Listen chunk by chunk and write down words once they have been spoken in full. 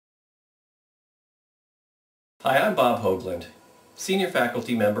Hi, I'm Bob Hoglund, Senior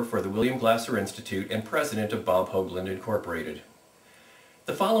Faculty Member for the William Glasser Institute and President of Bob Hoglund Incorporated.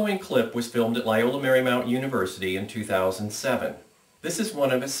 The following clip was filmed at Loyola Marymount University in 2007. This is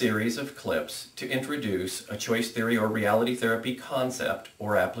one of a series of clips to introduce a choice theory or reality therapy concept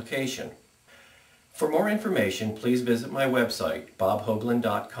or application. For more information, please visit my website,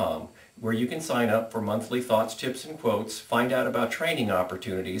 bobhoglund.com, where you can sign up for monthly thoughts, tips, and quotes, find out about training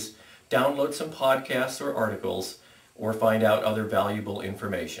opportunities, download some podcasts or articles, or find out other valuable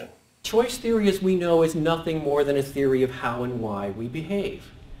information. Choice theory, as we know, is nothing more than a theory of how and why we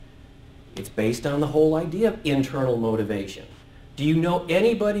behave. It's based on the whole idea of internal motivation. Do you know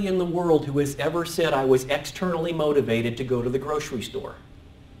anybody in the world who has ever said, I was externally motivated to go to the grocery store?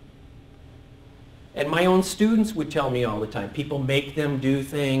 And my own students would tell me all the time, people make them do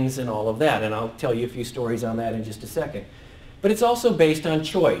things and all of that, and I'll tell you a few stories on that in just a second. But it's also based on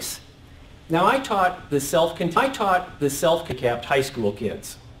choice. Now, I taught the self-handicapped high school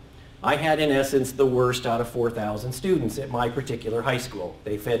kids. I had, in essence, the worst out of 4,000 students at my particular high school.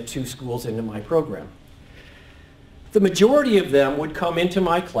 They fed 2 schools into my program. The majority of them would come into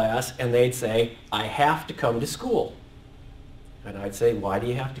my class and they'd say, I have to come to school. And I'd say, why do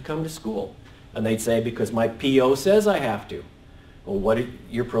you have to come to school? And they'd say, because my PO says I have to. Well,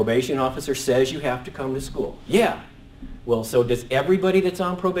 your probation officer says you have to come to school. Yeah. Well, so does everybody that's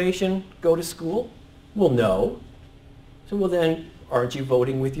on probation go to school? Well, no. So, well then, aren't you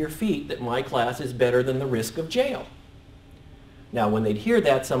voting with your feet that my class is better than the risk of jail? Now, when they'd hear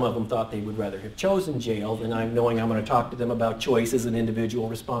that, some of them thought they would rather have chosen jail than knowing I'm going to talk to them about choices and individual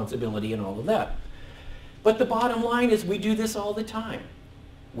responsibility and all of that. But the bottom line is we do this all the time.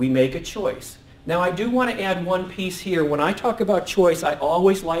 We make a choice. Now, I do want to add one piece here. When I talk about choice, I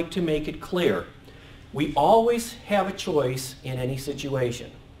always like to make it clear. We always have a choice in any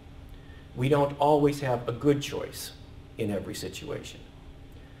situation. We don't always have a good choice in every situation.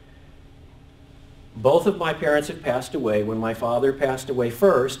 Both of my parents have passed away. When my father passed away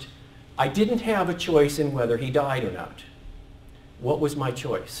first, I didn't have a choice in whether he died or not. What was my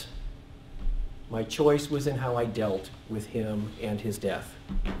choice? My choice was in how I dealt with him and his death.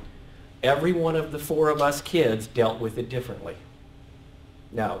 Every one of the 4 of us kids dealt with it differently.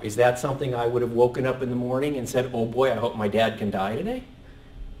 Now, is that something I would have woken up in the morning and said, oh boy, I hope my dad can die today?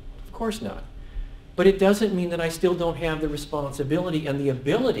 Of course not. But it doesn't mean that I still don't have the responsibility and the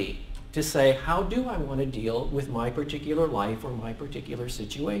ability to say, how do I want to deal with my particular life or my particular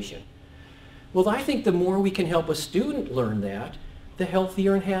situation? Well, I think the more we can help a student learn that, the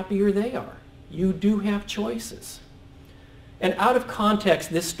healthier and happier they are. You do have choices. And out of context,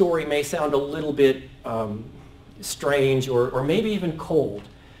 this story may sound a little bit strange or maybe even cold.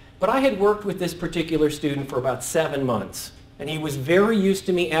 But I had worked with this particular student for about 7 months. And he was very used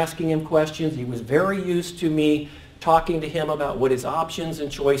to me asking him questions. He was very used to me talking to him about what his options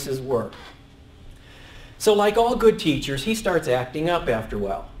and choices were. So like all good teachers, he starts acting up after a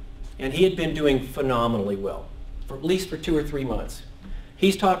while. And he had been doing phenomenally well, at least for 2 or 3 months.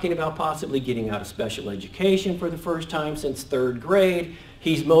 He's talking about possibly getting out of special education for the first time since 3rd grade.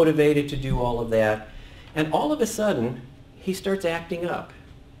 He's motivated to do all of that. And all of a sudden, he starts acting up.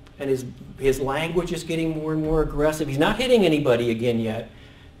 And his language is getting more and more aggressive. He's not hitting anybody again yet,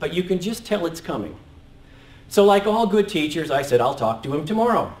 but you can just tell it's coming. So like all good teachers, I said, I'll talk to him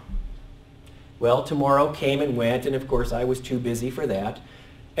tomorrow. Well, tomorrow came and went, and of course I was too busy for that.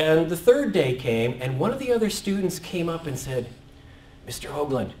 And the 3rd day came, and one of the other students came up and said, Mr.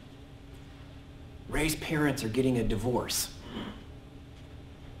 Hoglund, Ray's parents are getting a divorce.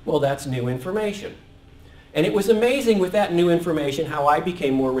 Well, that's new information. And it was amazing with that new information how I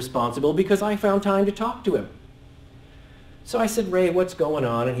became more responsible because I found time to talk to him. So I said, Ray, what's going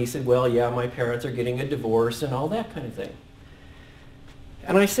on? And he said, well, yeah, my parents are getting a divorce and all that kind of thing.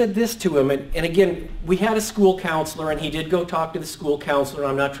 And I said this to him, and again, we had a school counselor, and he did go talk to the school counselor.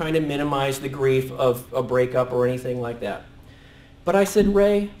 I'm not trying to minimize the grief of a breakup or anything like that. But I said,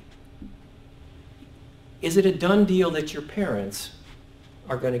 Ray, is it a done deal that your parents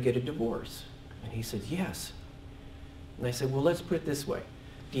are going to get a divorce? And he said, yes. And I said, well, let's put it this way.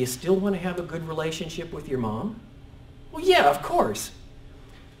 Do you still want to have a good relationship with your mom? Well, yeah, of course.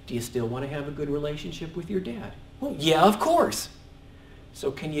 Do you still want to have a good relationship with your dad? Well, yeah, of course.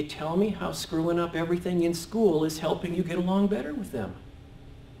 So can you tell me how screwing up everything in school is helping you get along better with them?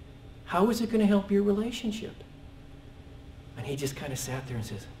 How is it going to help your relationship? And he just kind of sat there and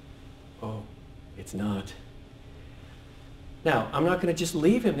says, oh, it's not. Now, I'm not going to just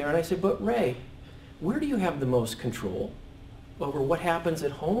leave him there. And I said, but Ray, where do you have the most control? Over what happens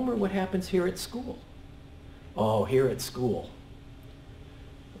at home or what happens here at school? Oh, here at school.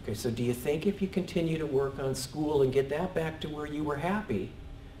 Okay, so do you think if you continue to work on school and get that back to where you were happy,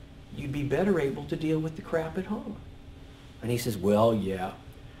 you'd be better able to deal with the crap at home? And he says, well, yeah.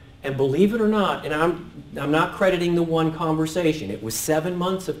 And believe it or not, and I'm not crediting the one conversation. It was 7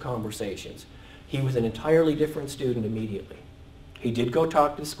 months of conversations. He was an entirely different student immediately. He did go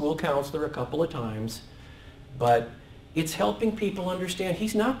talk to the school counselor a couple of times, but it's helping people understand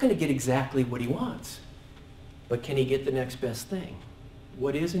he's not going to get exactly what he wants. But can he get the next best thing?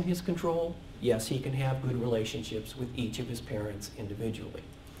 What is in his control? Yes, he can have good relationships with each of his parents individually.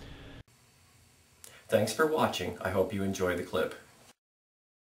 Thanks for watching. I hope you enjoy the clip.